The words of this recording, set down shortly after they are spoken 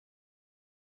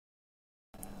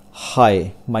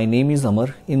Hi, my name is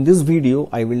Amar. In this video,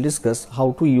 I will discuss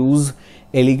how to use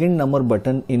elegant number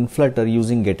button in Flutter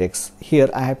using GetX. Here,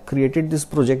 I have created this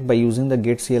project by using the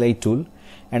getCLI tool,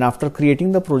 and after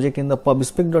creating the project in the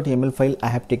pubspec.yaml file, I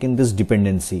have taken this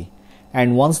dependency.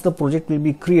 And once the project will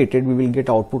be created, we will get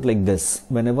output like this.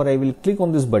 Whenever I will click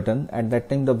on this button, at that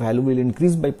time the value will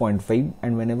increase by 0.5,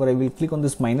 and whenever I will click on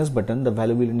this minus button, the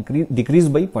value will decrease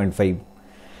by 0.5.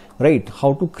 Right,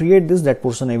 how to create this, that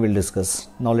portion I will discuss.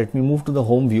 Now let me move to the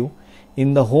home view.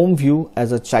 In the home view,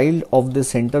 as a child of the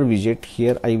center widget,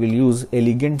 here I will use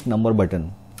elegant number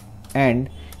button, and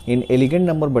in elegant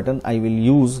number button I will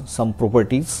use some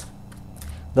properties.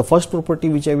 The first property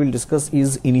which I will discuss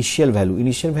is initial value.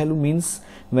 Initial value means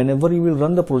whenever you will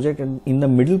run the project, and in the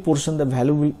middle portion the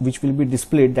value which will be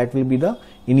displayed, that will be the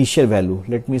initial value.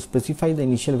 Let me specify the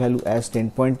initial value as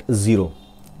 10.0.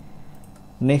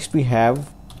 Next we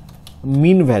have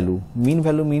mean value. Mean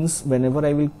value means whenever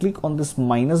I will click on this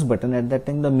minus button, at that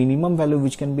time the minimum value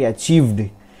which can be achieved,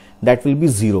 that will be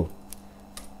 0.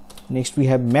 Next we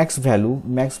have max value.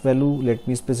 Max value, let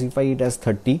me specify it as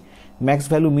 30. Max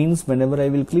value means whenever I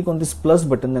will click on this plus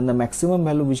button, then the maximum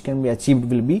value which can be achieved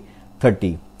will be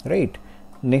 30, right?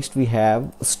 Next we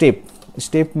have step.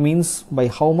 Step means by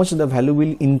how much the value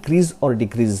will increase or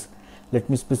decrease. Let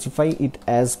me specify it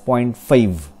as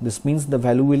 0.5. This means the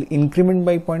value will increment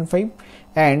by 0.5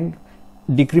 and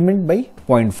decrement by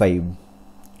 0.5.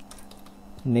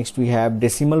 Next we have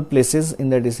decimal places. In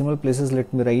the decimal places,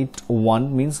 let me write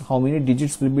 1, means how many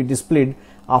digits will be displayed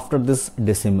after this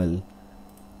decimal.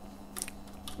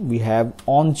 We have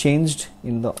onChanged.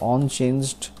 In the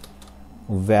onChanged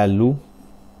value,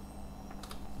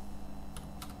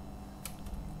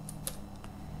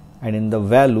 and in the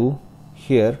value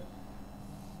here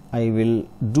I will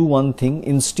do one thing.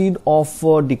 Instead of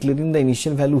declaring the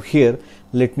initial value here,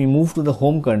 let me move to the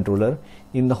home controller.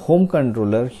 In the home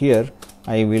controller here,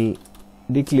 I will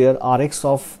declare Rx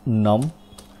of num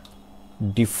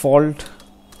default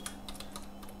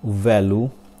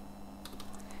value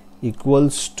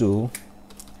equals to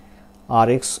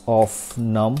Rx of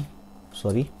num,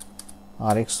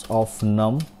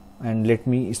 and let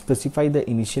me specify the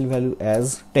initial value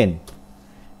as 10.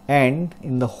 And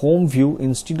in the home view,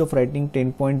 instead of writing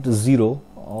 10.0,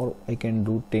 or I can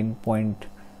do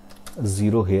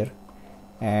 10.0 here,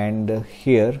 and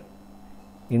here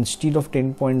instead of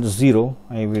 10.0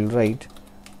 I will write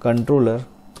controller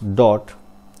dot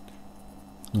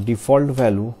default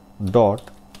value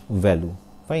dot value.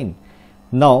 Fine.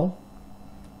 Now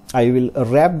I will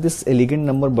wrap this elegant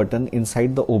number button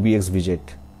inside the OBX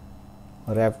widget.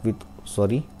 Wrap with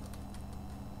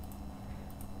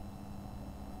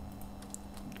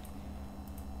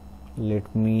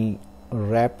let me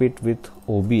wrap it with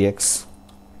OBX,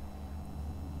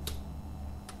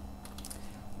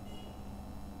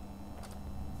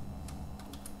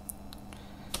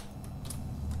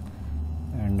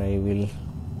 and I will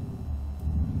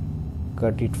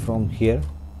cut it from here,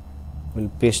 will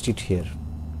paste it here.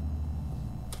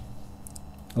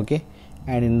 Okay,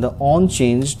 and in the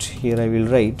onChanged, here I will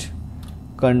write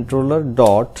controller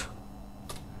dot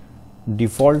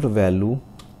default value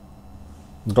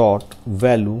dot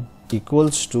value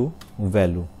equals to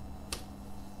value.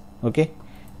 Okay,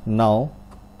 now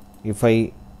if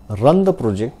I run the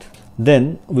project,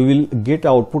 then we will get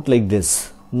output like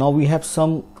this. Now we have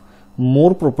some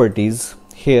more properties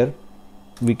here.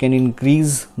 We can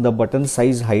increase the button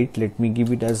size height. Let me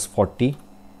give it as 40.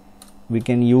 We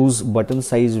can use button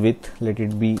size width, let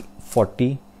it be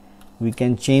 40. We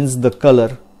can change the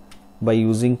color by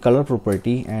using color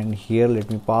property, and here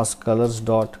let me pass colors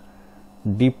dot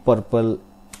deep purple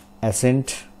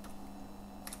accent,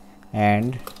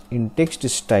 and in text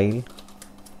style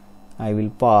I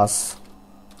will pass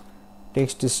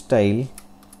text style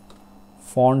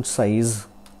font size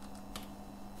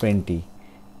 20.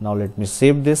 Now let me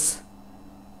save this.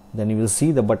 Then you will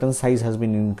see the button size has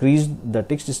been increased, the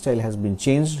text style has been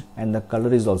changed, and the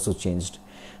color is also changed.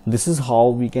 This is how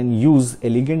we can use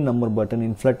elegant number button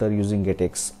in Flutter using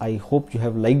GetX. I hope you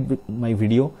have liked my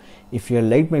video. If you have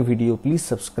liked my video, please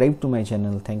subscribe to my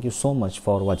channel. Thank you so much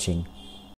for watching.